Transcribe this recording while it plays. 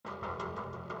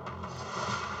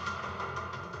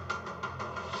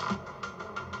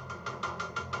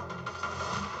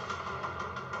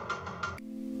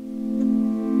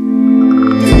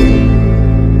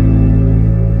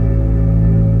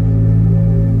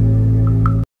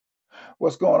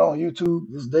What's going on,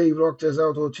 YouTube? This is Dave Arctes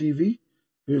Outdoor TV.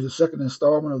 Here's the second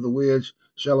installment of the Wedge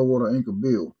Shallow Water Anchor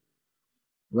build.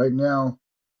 Right now,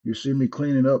 you see me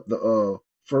cleaning up the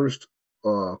first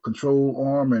control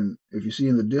arm, and if you see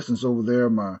in the distance over there,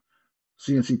 my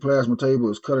CNC plasma table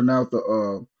is cutting out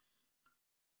the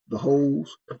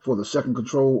holes for the second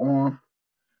control arm.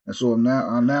 And so now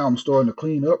I'm starting to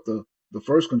clean up the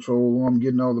first control arm,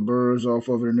 getting all the burrs off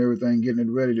of it and everything, getting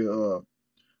it ready to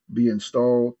be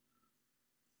installed.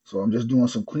 So I'm just doing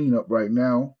some cleanup right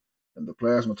now, and the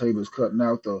plasma table is cutting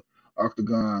out the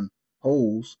octagon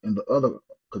holes in the other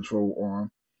control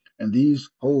arm. And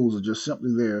these holes are just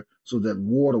simply there so that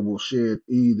water will shed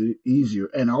easier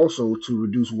and also to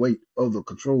reduce weight of the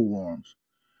control arms.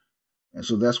 And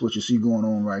so that's what you see going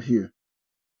on right here.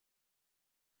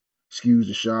 Excuse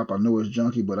the shop. I know it's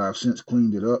junky, but I've since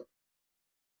cleaned it up.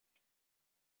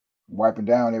 Wiping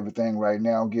down everything right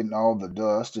now, getting all the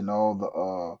dust and all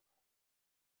the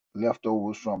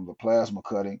leftovers from the plasma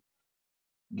cutting,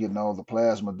 getting all the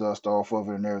plasma dust off of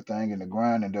it and everything, and the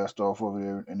grinding dust off of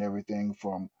it and everything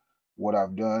from what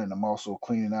I've done. And I'm also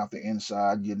cleaning out the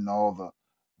inside, getting all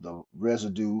the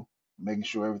residue, making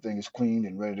sure everything is cleaned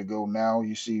and ready to go. Now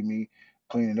you see me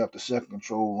cleaning up the second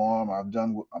control arm. I'm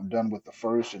done with the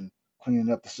first and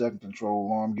cleaning up the second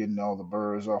control arm, getting all the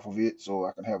burrs off of it so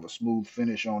I can have a smooth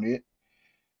finish on it.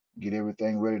 Get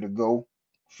everything ready to go.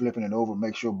 Flipping it over,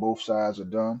 make sure both sides are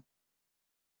done.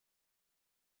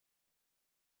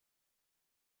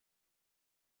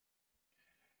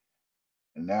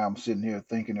 And now I'm sitting here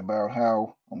thinking about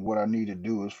how and what I need to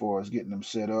do as far as getting them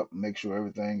set up and make sure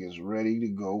everything is ready to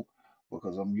go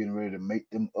because I'm getting ready to make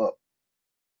them up.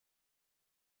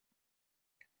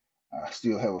 I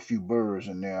still have a few burrs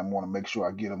in there. I want to make sure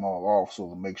I get them all off so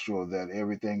to make sure that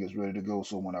everything is ready to go.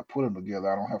 So when I put them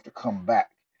together, I don't have to come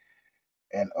back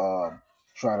and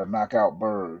try to knock out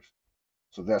burrs.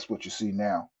 So that's what you see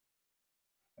now.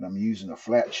 And I'm using a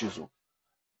flat chisel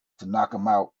to knock them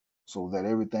out so that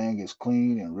everything is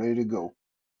clean and ready to go.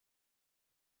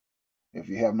 If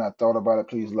you have not thought about it,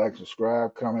 please like,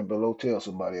 subscribe, comment below, tell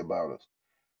somebody about us.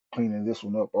 Cleaning this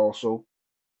one up also.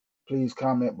 Please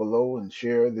comment below and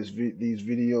share these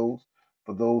videos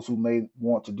for those who may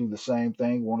want to do the same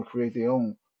thing, want to create their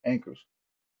own anchors.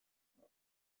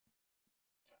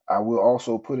 I will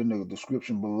also put in the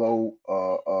description below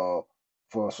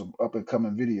for some up and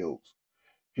coming videos.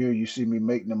 Here you see me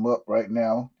making them up right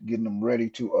now, getting them ready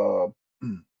to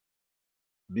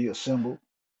be assembled.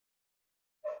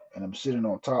 And I'm sitting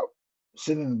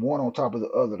one on top of the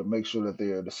other to make sure that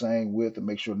they're the same width and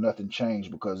make sure nothing changed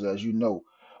because as you know,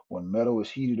 when metal is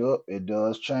heated up, it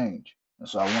does change. And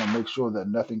so I want to make sure that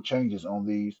nothing changes on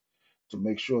these to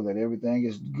make sure that everything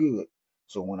is good.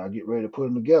 So when I get ready to put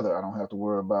them together, I don't have to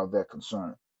worry about that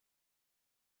concern.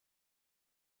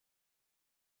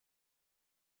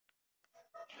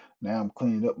 Now I'm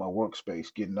cleaning up my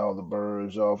workspace, getting all the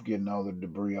burrs off, getting all the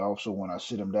debris off. So when I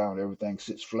sit them down, everything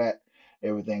sits flat,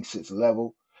 everything sits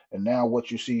level. And now what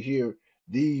you see here,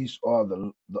 these are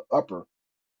the upper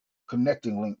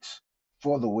connecting links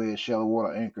for the Wedge Shallow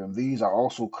Water Anchor. And these are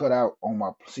also cut out on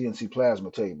my CNC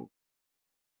plasma table.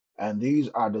 And these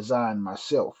are designed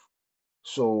myself.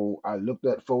 So I looked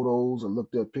at photos, I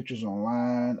looked at pictures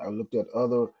online, I looked at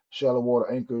other shallow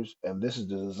water anchors, and this is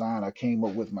the design I came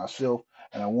up with myself.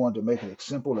 And I wanted to make it as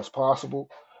simple as possible.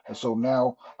 And so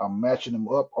now I'm matching them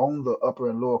up on the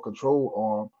upper and lower control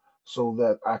arm so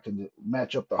that I can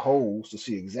match up the holes to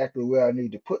see exactly where I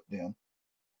need to put them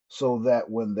so that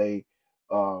when they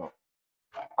uh,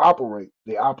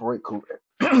 they operate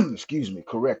excuse me,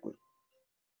 correctly.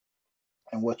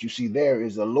 And what you see there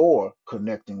is the lower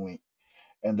connecting link,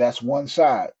 and that's one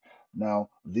side. Now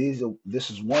this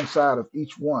is one side of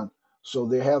each one, so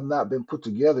they have not been put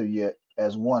together yet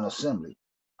as one assembly.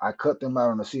 I cut them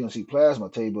out on the CNC plasma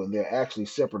table, and they're actually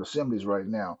separate assemblies right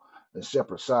now, and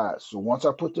separate sides. So once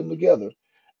I put them together,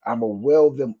 I'm gonna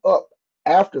weld them up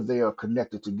after they are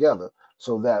connected together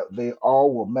so that they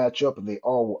all will match up and they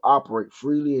all will operate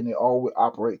freely and they all will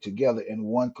operate together in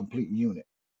one complete unit.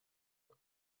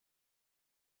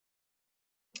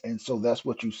 And so that's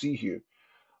what you see here.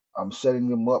 I'm setting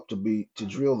them up to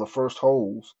drill the first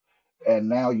holes, and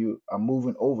now I'm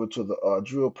moving over to the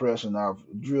drill press, and I've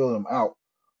drilled them out.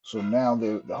 So now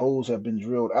the holes have been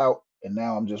drilled out, and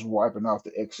now I'm just wiping off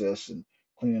the excess and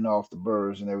cleaning off the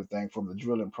burrs and everything from the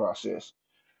drilling process.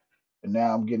 And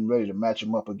now I'm getting ready to match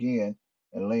them up again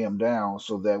and lay them down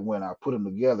so that when I put them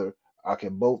together, I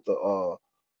can bolt the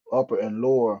upper and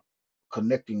lower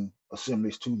connecting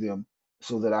assemblies to them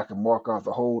so that I can mark out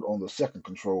the hole on the second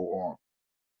control arm.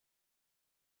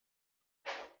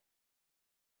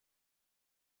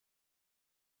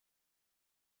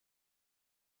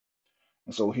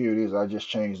 And so here it is. I just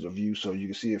changed the view so you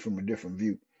can see it from a different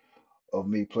view of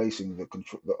me placing the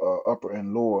control, the upper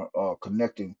and lower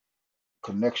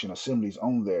connection assemblies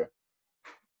on there.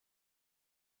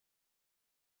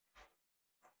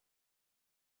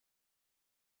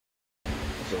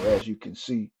 So as you can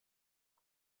see,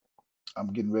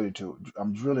 I'm getting ready to,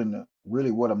 I'm drilling,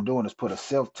 really what I'm doing is put a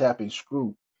self-tapping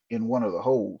screw in one of the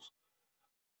holes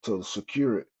to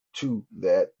secure it to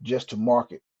that, just to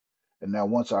mark it. And now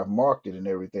once I've marked it and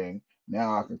everything,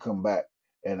 now I can come back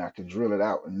and I can drill it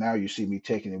out. And now you see me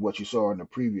taking it, what you saw in the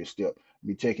previous step,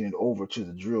 me taking it over to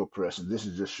the drill press. And this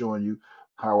is just showing you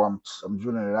how I'm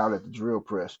drilling it out at the drill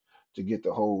press to get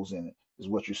the holes in it, is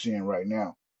what you're seeing right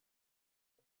now.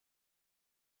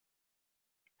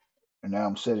 And now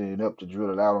I'm setting it up to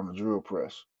drill it out on the drill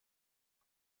press.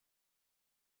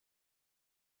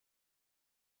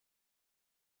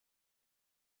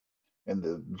 And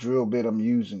the drill bit I'm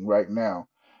using right now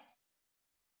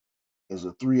is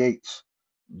a 3/8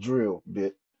 drill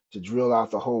bit to drill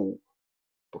out the hole,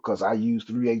 because I use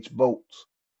 3/8 bolts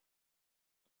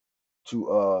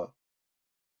to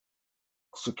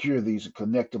secure these and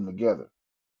connect them together.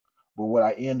 But what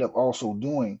I end up also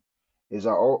doing is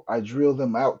I drill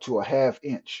them out to a 1/2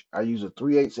 inch. I use a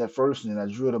 3/8 at first, and then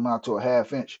I drill them out to a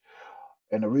 1/2 inch.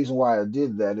 And the reason why I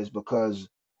did that is because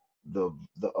the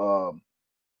the um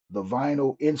the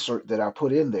vinyl insert that I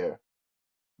put in there,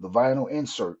 the vinyl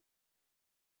insert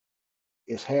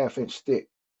is 1/2 inch thick.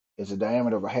 It's a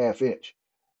diameter of a 1/2 inch,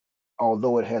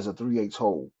 although it has a 3/8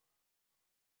 hole.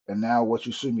 And now what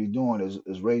you see me doing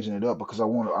is raising it up, because I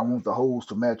want the holes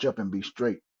to match up and be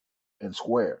straight and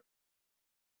square.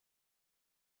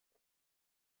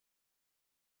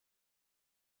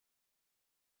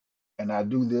 And I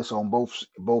do this on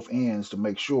both ends to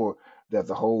make sure that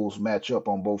the holes match up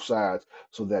on both sides,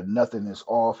 so that nothing is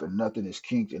off and nothing is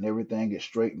kinked and everything is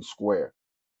straight and square.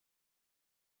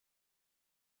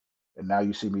 And now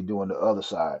you see me doing the other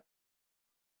side.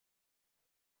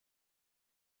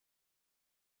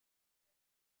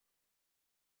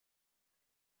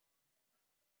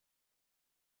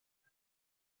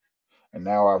 And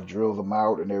now I've drilled them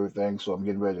out and everything, so I'm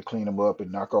getting ready to clean them up and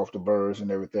knock off the burrs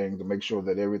and everything to make sure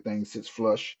that everything sits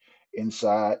flush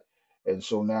inside. And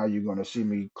so now you're going to see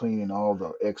me cleaning all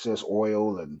the excess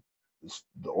oil and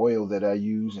the oil that I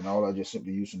use, and all I just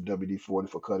simply use some WD-40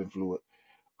 for cutting fluid,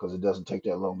 because it doesn't take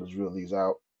that long to drill these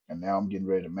out. And now I'm getting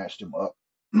ready to match them up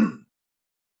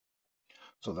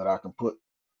so that I can put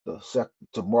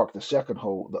to mark the second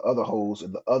hole, the other holes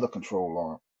in the other control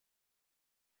arm.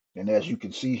 And as you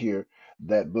can see here,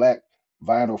 that black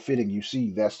vinyl fitting you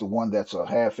see, that's the one that's a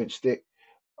 1/2 inch thick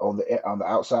on the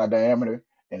outside diameter,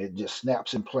 and it just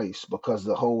snaps in place because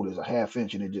the hole is a 1/2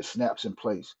 inch, and it just snaps in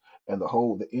place. And the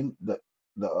hole, the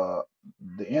uh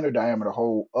the inner diameter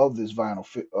hole of this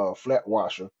flat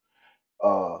washer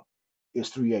uh is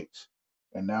 3/8.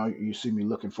 And now you see me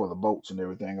looking for the bolts and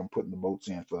everything. I'm putting the bolts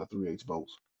in for the 3/8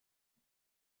 bolts.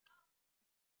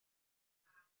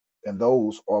 And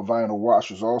those are vinyl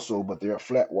washers also, but they're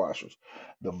flat washers.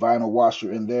 The vinyl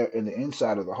washer in there in the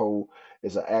inside of the hole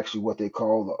is actually what they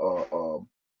call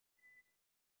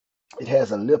it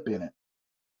has a lip in it,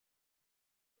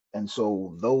 and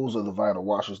so those are the vinyl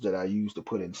washers that I use to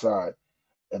put inside.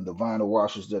 And the vinyl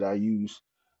washers that I use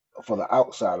for the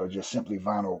outside are just simply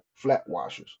vinyl flat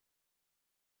washers.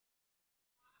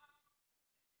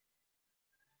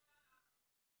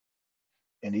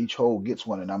 And each hole gets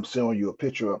one, and I'm showing you a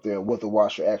picture up there of what the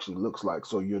washer actually looks like,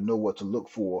 so you'll know what to look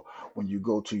for when you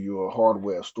go to your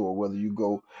hardware store, whether you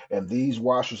go. And these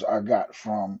washers I got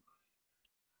from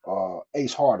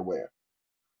Ace Hardware.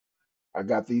 I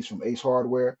got these from Ace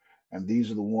Hardware, and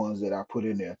these are the ones that I put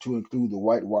in there to include the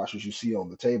white washers you see on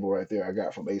the table right there. I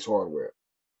got from Ace Hardware.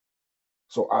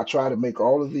 So I try to make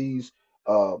all of these.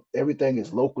 Everything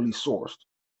is locally sourced.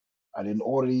 I didn't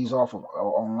order these off of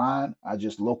online. I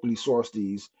just locally sourced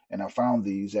these, and I found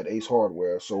these at Ace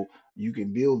Hardware. So you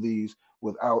can build these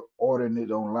without ordering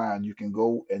it online. You can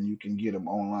go and you can get them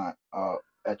online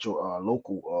at your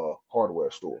local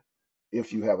hardware store,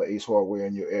 if you have an Ace Hardware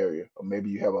in your area, or maybe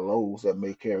you have a Lowe's that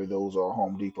may carry those, or a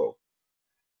Home Depot,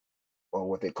 or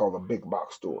what they call a big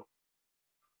box store.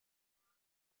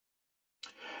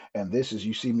 And this is,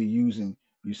 you see me using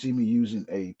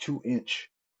a 2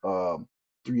 inch um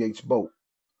 3/8 bolt.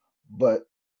 But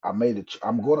I'm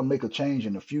going to make a change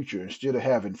in the future. Instead of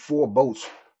having four bolts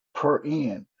per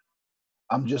end,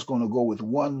 I'm just going to go with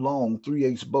one long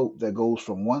 3/8 bolt that goes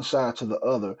from one side to the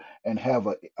other, and have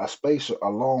a spacer,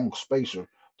 a long spacer,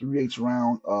 3/8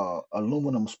 round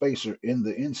aluminum spacer in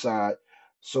the inside,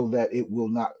 so that it will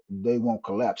not, they won't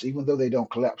collapse. Even though they don't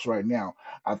collapse right now,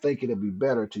 I think it'll be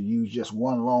better to use just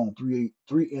one long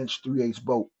 3-inch 3/8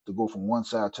 bolt to go from one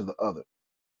side to the other.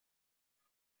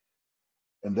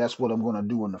 And that's what I'm going to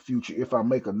do in the future. If I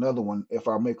make another one, if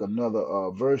I make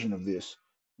another version of this,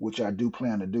 which I do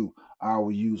plan to do, I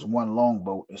will use one long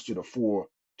bolt instead of four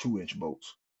 2-inch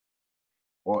bolts,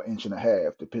 or inch and a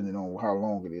half, depending on how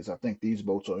long it is. I think these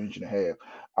bolts are inch and a half.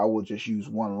 I will just use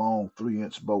one long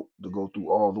 3-inch bolt to go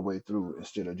through all the way through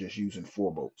instead of just using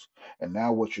four bolts. And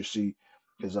now what you see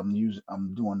is I'm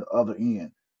doing the other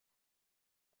end,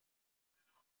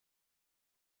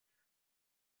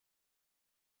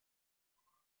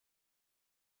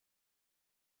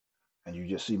 and you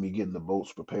just see me getting the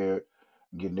bolts prepared,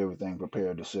 getting everything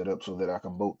prepared to set up so that I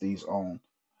can bolt these on.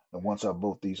 And once I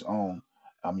bolt these on,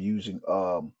 I'm using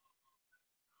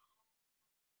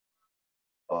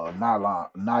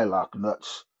nylock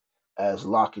nuts as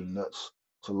locking nuts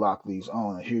to lock these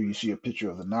on. And here you see a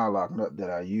picture of the nylock nut that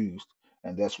I used,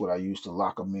 and that's what I used to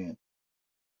lock them in.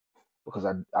 Because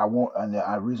I want, and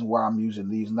the reason why I'm using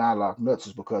these nylock nuts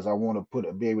is because I want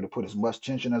to be able to put as much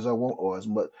tension as I want, or as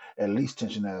much, at least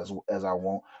tension as I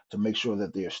want, to make sure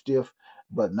that they're stiff,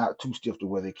 but not too stiff to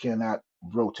where they cannot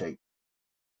rotate.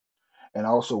 And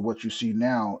also what you see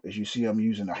now is you see I'm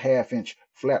using a 1/2 inch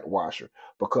flat washer,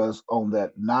 because on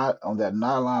that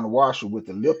nylon washer with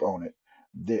the lip on it,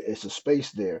 there is a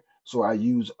space there. So I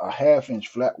use a 1/2 inch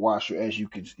flat washer, as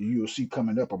you'll see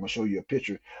coming up. I'm gonna show you a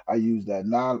picture. I use that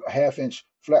 1/2 inch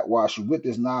flat washer with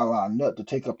this nylon nut to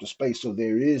take up the space, so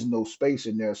there is no space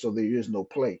in there, so there is no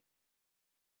play.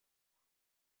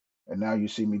 And now you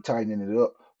see me tightening it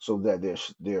up so that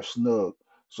they're snug,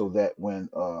 so that when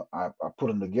I put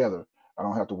them together, I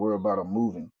don't have to worry about them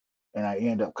moving. And I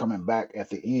end up coming back at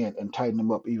the end and tighten them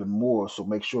up even more, so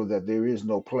make sure that there is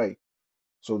no play,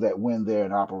 so that when they're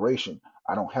in operation,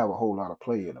 I don't have a whole lot of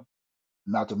play in them.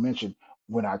 Not to mention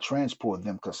when I transport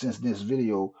them, because since this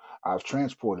video, I've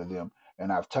transported them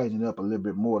and I've tightened up a little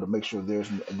bit more to make sure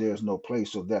there's no play,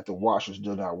 so that the washers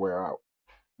do not wear out.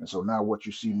 And so now what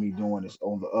you see me doing is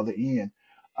on the other end,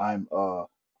 I'm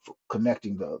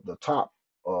connecting the top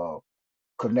uh,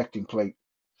 connecting plate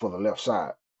for the left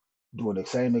side, doing the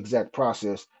same exact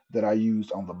process that I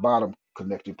used on the bottom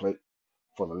connecting plate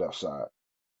for the left side,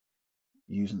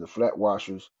 using the flat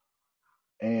washers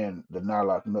and the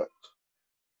nylock nuts.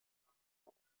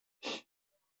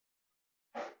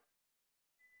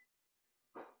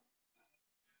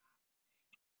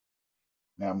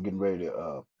 Now I'm getting ready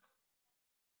to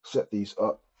set these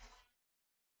up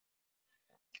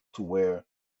to where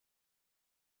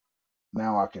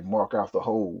now I can mark out the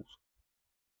holes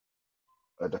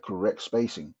at the correct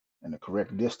spacing and the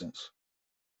correct distance.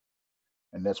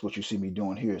 And that's what you see me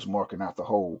doing here, is marking out the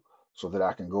hole so that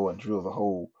I can go and drill the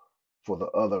hole for the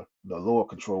lower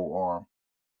control arm.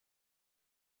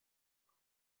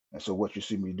 And so what you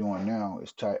see me doing now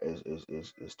is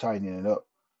tightening it up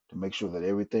to make sure that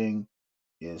everything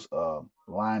is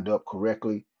lined up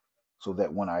correctly, so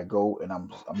that when I go and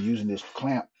I'm using this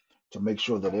clamp to make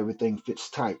sure that everything fits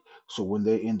tight. So when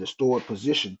they're in the stored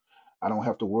position, I don't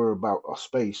have to worry about a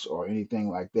space or anything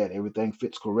like that. Everything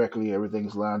fits correctly,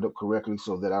 everything's lined up correctly,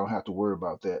 so that I don't have to worry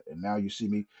about that. And now you see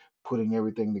me putting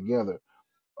everything together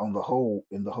on the hole,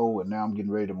 in the hole, and now I'm getting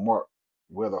ready to mark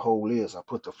where the hole is. I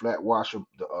put the flat washer,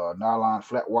 the nylon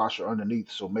flat washer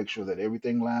underneath, so make sure that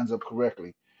everything lines up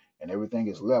correctly and everything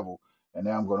is level. And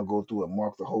now I'm going to go through and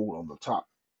mark the hole on the top.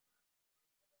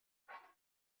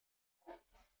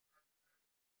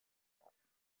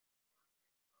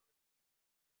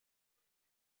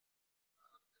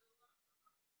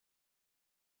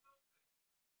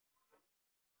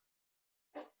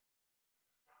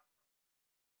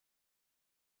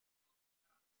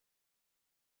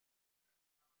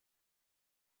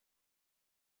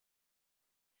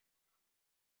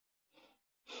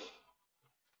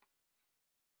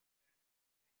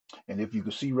 And if you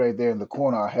can see right there in the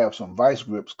corner, I have some vice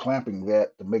grips clamping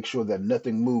that to make sure that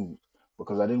nothing moves,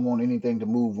 because I didn't want anything to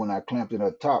move when I clamped it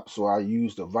at the top. So I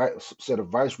used a set of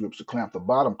vice grips to clamp the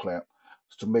bottom clamp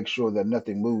to make sure that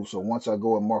nothing moves. So once I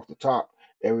go and mark the top,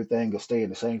 everything will stay in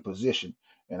the same position.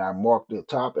 And I marked the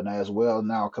top, and as well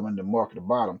now coming to mark the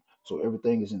bottom. So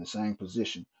everything is in the same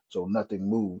position. So nothing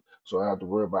moved. So I have to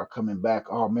worry about coming back.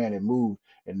 Oh man, it moved.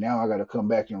 And now I got to come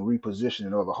back and reposition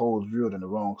it, or the hole's drilled in the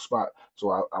wrong spot.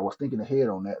 So I was thinking ahead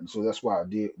on that, and so that's why I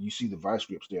did. You see the vice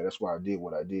grips there. That's why I did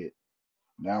what I did.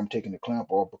 Now I'm taking the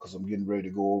clamp off because I'm getting ready to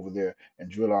go over there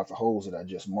and drill out the holes that I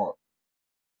just marked.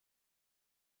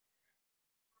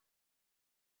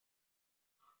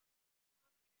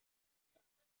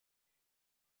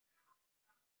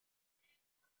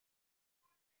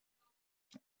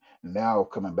 Now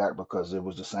coming back because it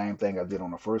was the same thing I did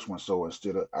on the first one. So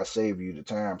instead of I save you the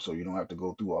time so you don't have to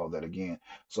go through all that again.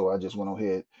 So I just went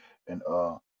ahead and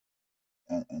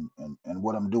and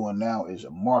what I'm doing now is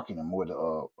marking them with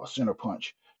a center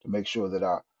punch to make sure that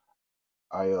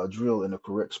I drill in the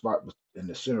correct spot in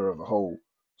the center of the hole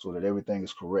so that everything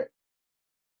is correct.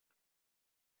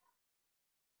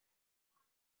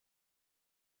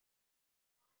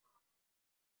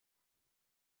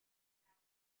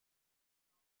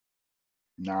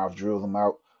 Now I've drilled them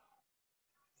out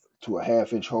to a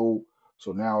half-inch hole.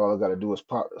 So now all I got to do is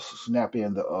snap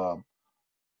in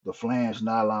the flange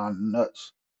nylon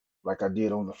nuts like I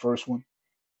did on the first one,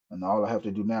 and all I have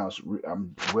to do now is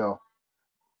I'm well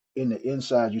in the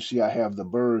inside. You see I have the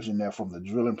burrs in there from the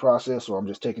drilling process, so I'm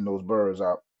just taking those burrs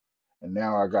out. And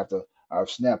now I've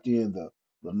snapped in the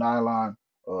nylon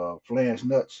flange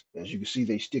nuts. As you can see,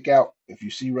 they stick out. If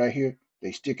you see right here,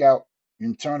 they stick out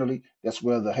internally. That's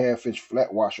where the half-inch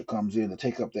flat washer comes in to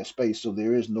take up that space. So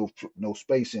there is no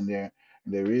space in there,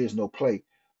 and there is no play.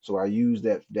 So I use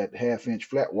that half-inch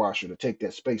flat washer to take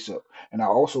that space up. And I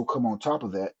also come on top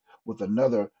of that with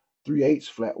another 3/8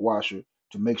 flat washer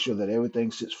to make sure that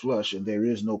everything sits flush and there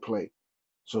is no play.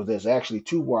 So there's actually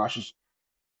two washers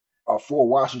or four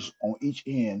washers on each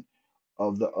end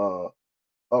of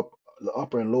up the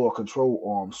upper and lower control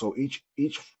arm. So each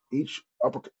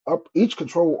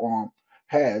control arm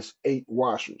has 8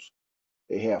 washers.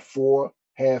 They have 4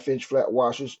 half-inch flat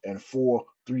washers and 4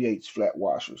 3/8 flat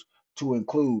washers to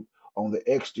include on the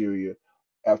exterior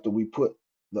after we put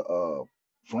the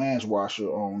flange washer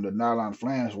on the nylon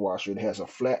flange washer. It has a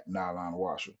flat nylon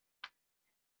washer.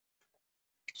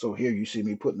 So here you see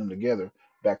me putting them together,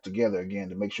 back together again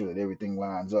to make sure that everything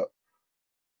lines up.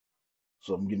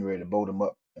 So I'm getting ready to bolt them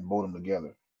up and bolt them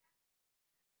together.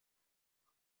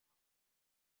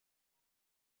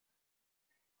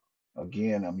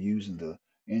 Again, I'm using the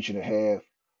 1.5 inch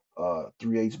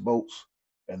 3/8 bolts,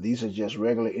 and these are just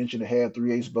regular 1.5 inch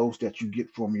 3/8 bolts that you get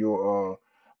from your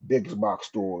big box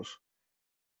stores,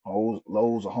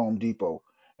 Lowe's or Home Depot.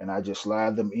 And I just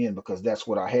slide them in because that's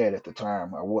what I had at the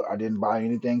time. I didn't buy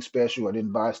anything special. I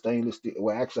didn't buy stainless steel.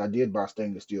 Well, actually, I did buy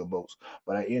stainless steel bolts,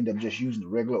 but I ended up just using the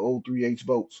regular old 3/8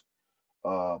 bolts.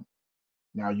 Uh,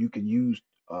 Now you can use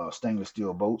stainless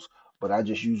steel bolts, but I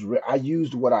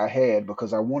used what I had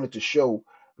because I wanted to show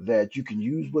that you can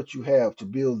use what you have to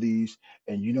build these,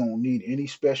 and you don't need any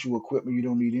special equipment. You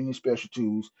don't need any special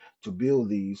tools to build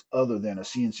these other than a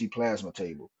CNC plasma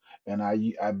table. And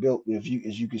I built, if you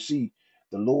as you can see,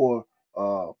 the lower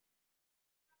uh,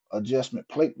 adjustment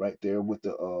plate right there with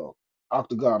the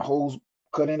octagon holes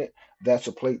cut in it. That's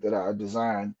a plate that I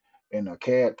designed in a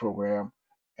CAD program,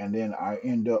 and then I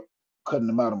end up cutting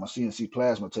them out on my CNC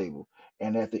plasma table.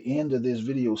 And at the end of this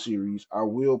video series, I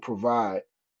will provide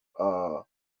uh,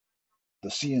 the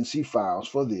CNC files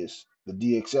for this, the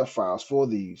DXF files for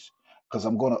these, because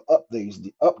I'm going to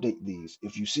update these.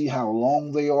 If you see how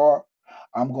long they are,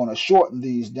 I'm going to shorten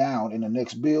these down in the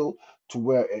next build to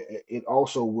where it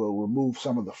also will remove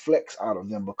some of the flex out of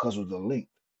them because of the length.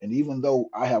 And even though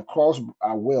I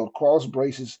weld cross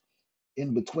braces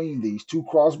in between these two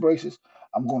cross braces,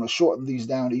 I'm going to shorten these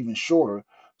down even shorter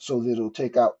so that it'll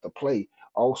take out the play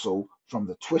also from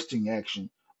the twisting action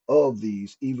of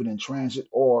these, even in transit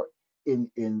or in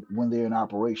when they're in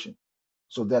operation.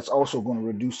 So that's also going to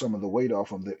reduce some of the weight off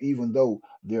them there. Even though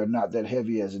they're not that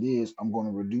heavy as it is, I'm going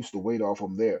to reduce the weight off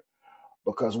them there.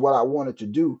 Because what I wanted to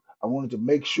do, I wanted to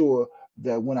make sure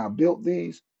that when I built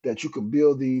these, that you can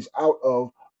build these out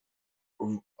of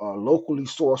locally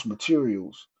sourced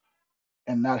materials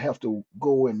and not have to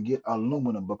go and get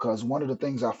aluminum, because one of the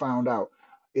things I found out,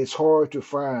 it's hard to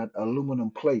find aluminum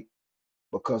plate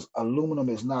because aluminum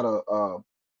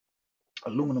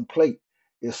plate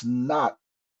is not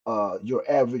your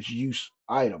average use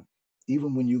item.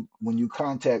 Even when you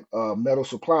contact metal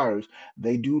suppliers,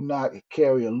 they do not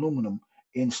carry aluminum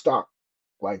in stock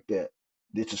like that.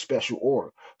 It's a special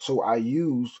order. So I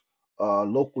use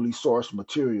locally sourced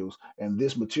materials, and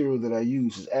this material that I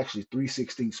use is actually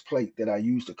 3/16 plate that I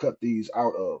use to cut these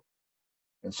out of.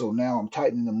 And so now I'm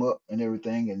tightening them up and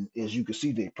everything, and as you can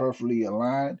see, they perfectly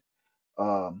aligned.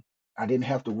 um, I didn't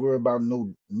have to worry about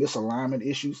no misalignment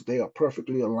issues. They are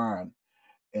perfectly aligned.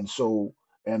 And so,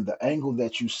 and the angle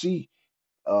that you see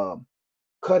um,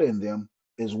 cut in them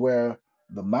is where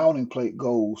the mounting plate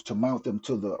goes to mount them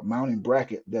to the mounting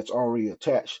bracket that's already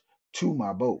attached to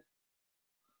my boat,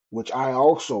 which I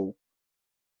also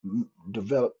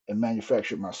developed and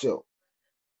manufactured myself.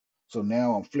 So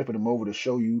now I'm flipping them over to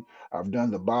show you I've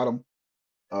done the bottom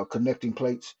connecting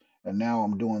plates, and now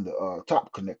I'm doing the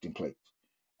top connecting plates.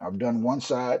 I've done one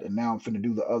side, and now I'm finna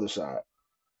do the other side.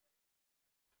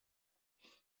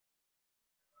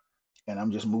 And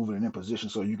I'm just moving it in position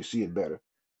so you can see it better.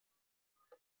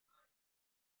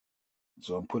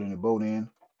 So I'm putting the boat in,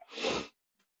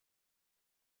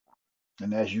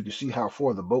 and as you can see how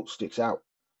far the boat sticks out.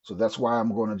 So that's why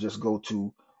I'm going to just go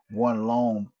to one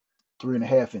long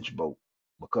 3.5 inch boat,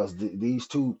 because these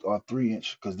two are 3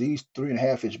 inch, because these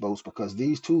 3.5 inch boats, because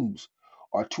these tubes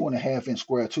are 2.5 inch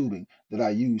square tubing that I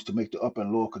use to make the upper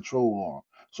and lower control arm.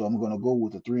 So I'm going to go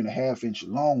with a 3.5 inch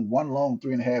long, one long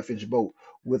 3.5 inch boat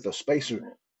with a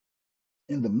spacer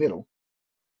in the middle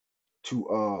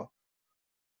to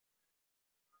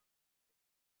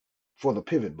for the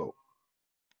pivot boat.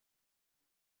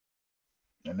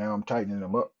 And now I'm tightening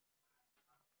them up,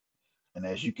 and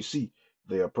as you can see,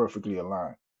 they are perfectly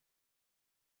aligned.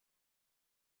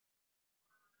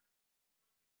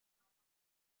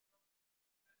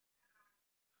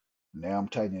 Now I'm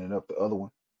tightening up the other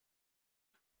one.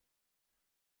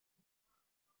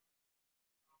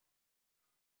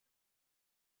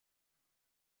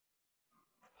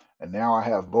 And now I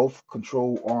have both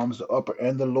control arms, the upper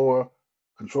and the lower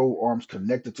control arms,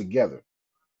 connected together.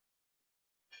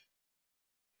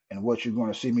 And what you're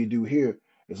going to see me do here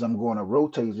is I'm going to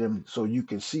rotate them so you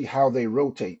can see how they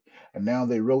rotate. And now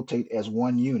they rotate as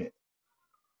one unit.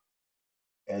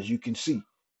 As you can see,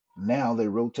 now they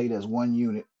rotate as one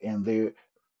unit, and they're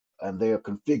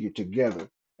configured together,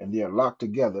 and they're locked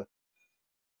together.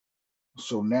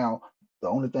 So now the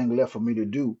only thing left for me to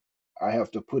do, I have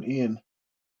to put in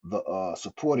the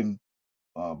supporting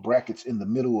brackets in the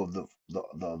middle of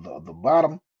the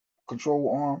bottom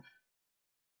control arm,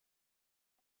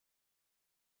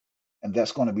 and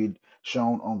that's going to be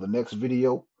shown on the next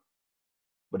video.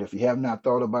 But if you have not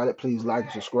thought about it, please like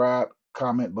and subscribe,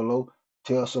 comment below,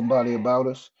 tell somebody about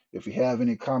us. If you have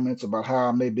any comments about how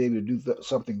I may be able to do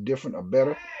something different or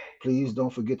better, please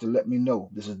don't forget to let me know.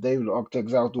 This is David, the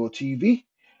Architects Outdoor TV,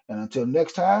 and until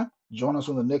next time, join us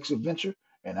on the next adventure,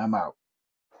 and I'm out.